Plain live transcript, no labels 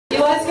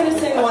Eli's going to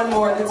sing one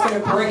more that's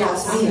going to bring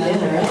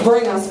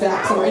us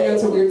back. So I know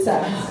it's a weird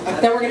set.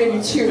 Then we're going to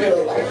do two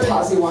really like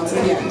posy ones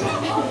at the end.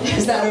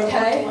 Is that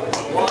okay?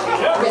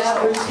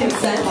 Yeah, we're just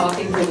consent.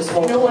 Talking for this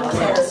whole No one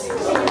cares.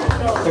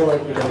 They're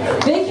like,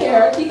 They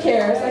care. He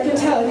cares. I can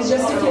tell. He's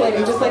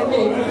gesticulating just like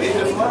me.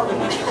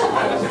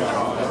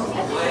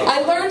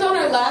 I learned on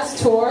our last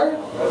tour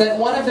that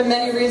one of the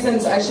many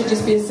reasons I should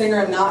just be a singer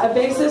and not a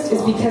bassist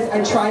is because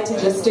I try to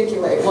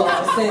gesticulate while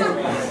I sing,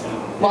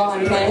 while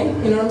I'm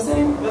playing. You know what I'm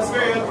saying? That's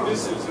very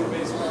unconducive to a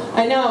bass.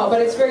 I know,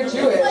 but it's very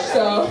Jewish,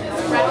 so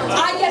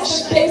I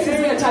guess the bass is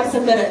going to touch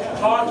Semitic.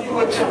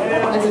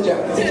 That's a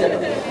joke. It's a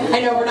joke.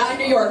 I know we're not in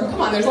New York, but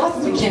come on, there's lots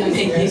of we can't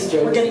make these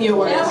jokes. We're getting you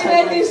away. Yeah, we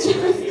make these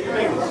jokes.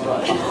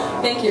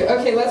 Thank you.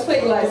 Okay, let's play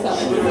Eli's song.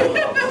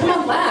 Come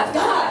on, laugh.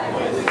 God.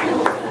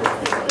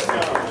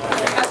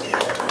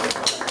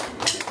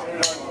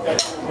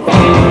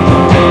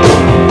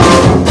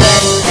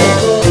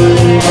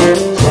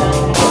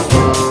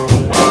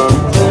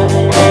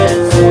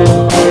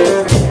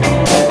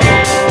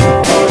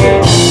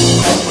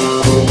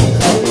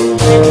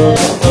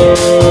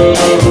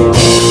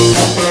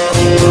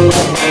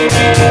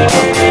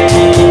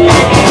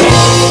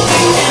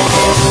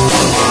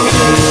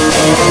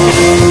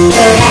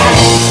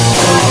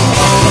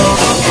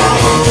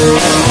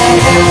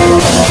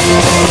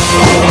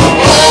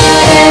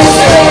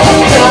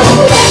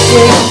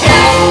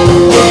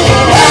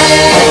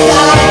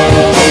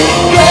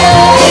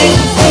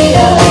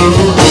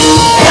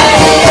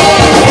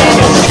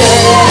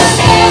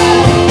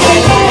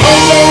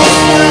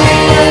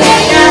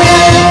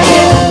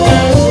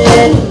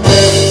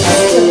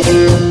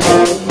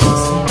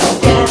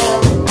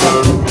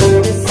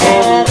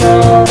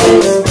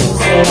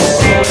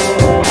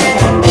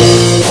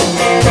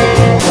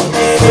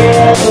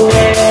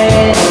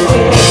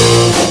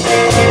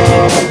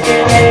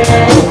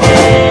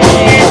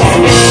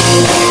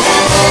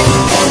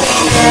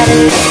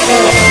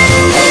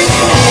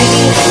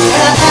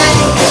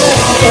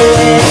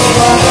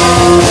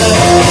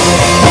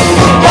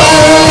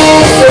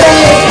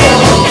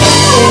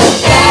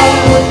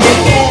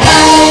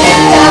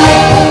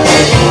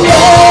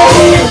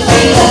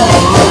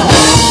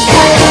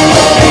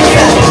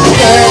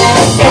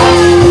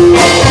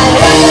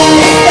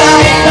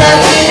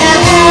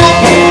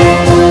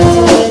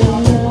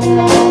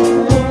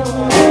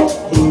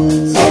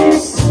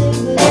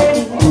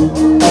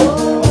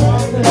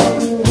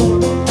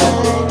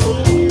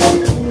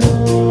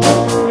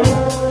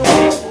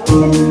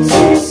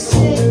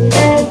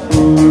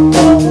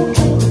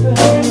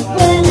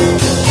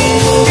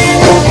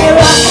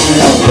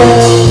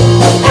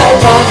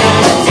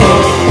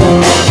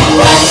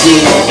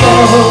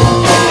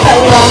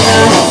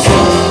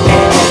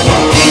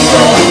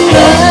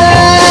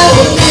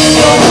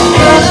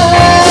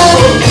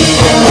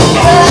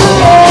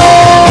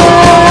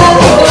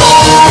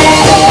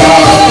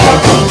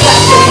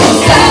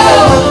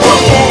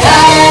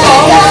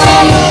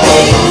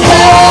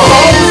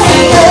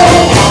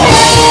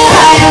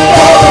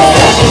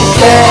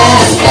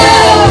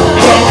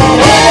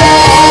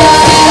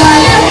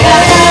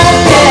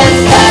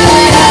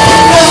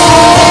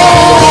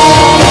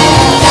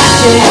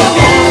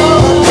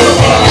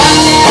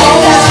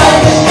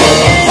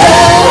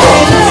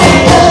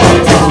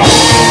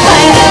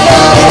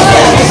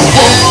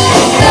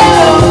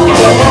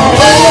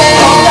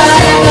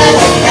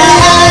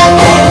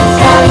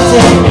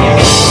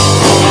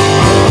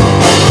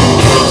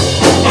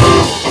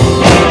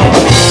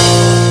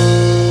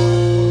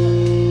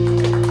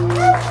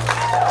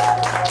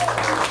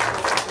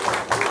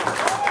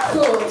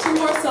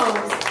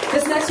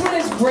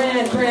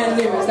 Brand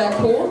new. Is that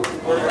cool?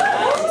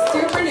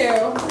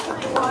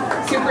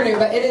 Super new,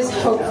 but it is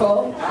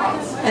hopeful,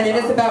 and it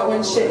is about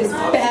when shit is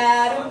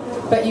bad,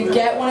 but you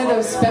get one of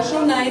those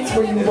special nights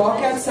where you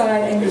walk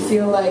outside and you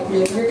feel like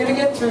maybe you're gonna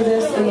get through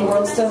this and the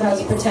world still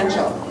has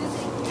potential.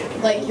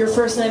 Like your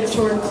first night of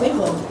tour in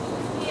Cleveland.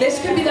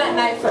 This could be that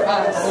night for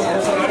us.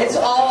 It's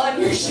all on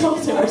your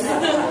shoulders. You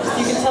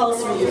can tell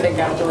us what you think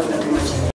afterwards.